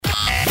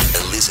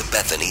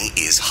Bethany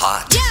is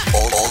hot.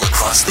 All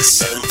across the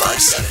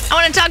 757. I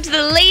want to talk to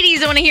the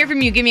ladies. I want to hear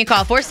from you. Give me a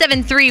call,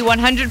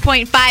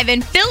 473-100.5,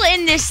 and fill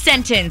in this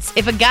sentence.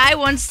 If a guy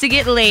wants to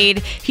get laid,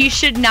 he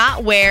should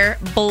not wear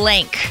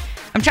blank.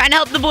 I'm trying to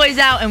help the boys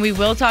out, and we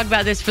will talk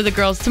about this for the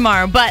girls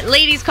tomorrow. But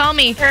ladies, call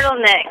me.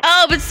 Turtleneck.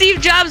 Oh, but Steve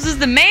Jobs was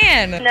the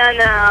man. No,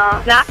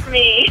 not for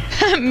me.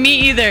 Me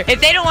either. If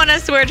they don't want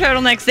us to wear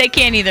turtlenecks, they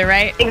can't either,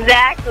 right?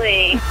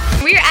 Exactly.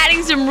 We are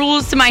adding some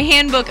rules to my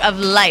handbook of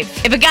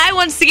life. If a guy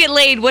wants to get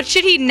laid, what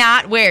should he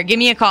not wear? Give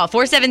me a call,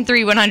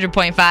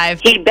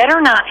 473-100.5. He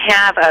better not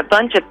have a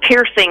bunch of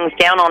piercings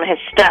down on his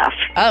stuff.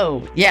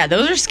 Oh, yeah,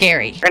 those are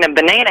scary. And a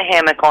banana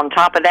hammock on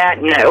top of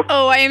that, no.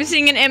 Oh, I am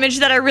seeing an image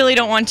that I really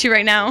don't want to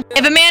right now.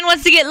 If a man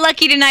wants to get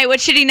lucky tonight,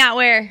 what should he not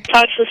wear?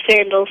 Touchless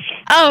sandals.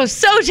 Oh,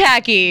 so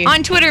tacky.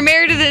 On Twitter,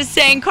 Meredith is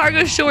saying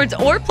cargo shorts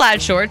or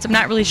plaid shorts. I'm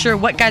not really sure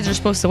what guys are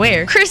supposed to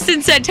wear.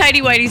 Kristen said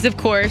tighty whities, of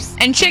course.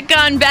 And Chick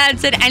Gone Bad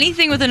said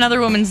anything with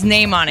another woman's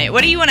name on it.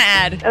 What do you want to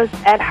add? Those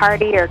Ed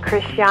Hardy or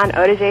Christian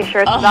Audigier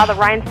shirts with all the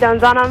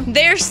rhinestones on them.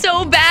 They're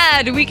so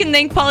bad. We can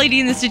thank Pauly D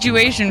in the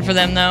situation for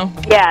them, though.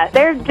 Yeah,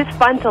 they're just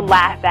fun to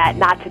laugh at,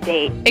 not to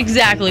date.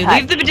 Exactly.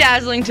 Leave the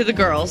bedazzling to the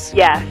girls.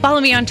 Yeah.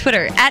 Follow me on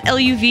Twitter,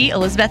 @LUV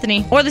Elizabethany,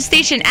 or the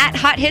station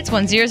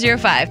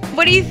 @HotHits1005.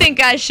 What do you think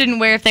guys shouldn't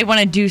wear if they want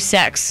to do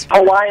sex?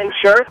 Hawaiian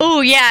shirt? Oh,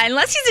 yeah.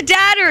 Unless he's a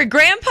dad or a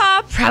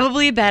grandpa,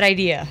 probably a bad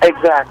idea.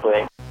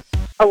 Exactly.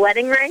 A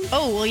wedding ring?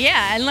 Oh, well,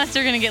 yeah, unless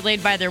they're going to get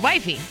laid by their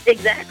wifey.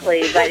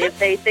 Exactly. But if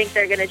they think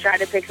they're going to try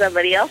to pick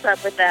somebody else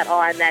up with that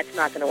on, that's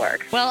not going to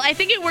work. Well, I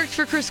think it worked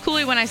for Chris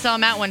Cooley when I saw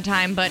him out one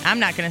time, but I'm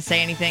not going to say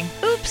anything.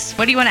 Oops.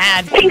 What do you want to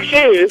add? Pink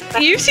shoes.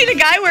 You've seen a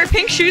guy wear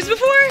pink shoes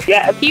before?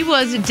 Yes. He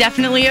was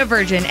definitely a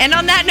virgin. And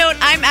on that note,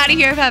 I'm out of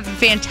here. Have a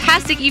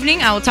fantastic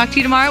evening. I will talk to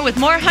you tomorrow with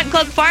more Hunt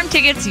Club Farm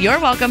tickets. You're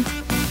welcome.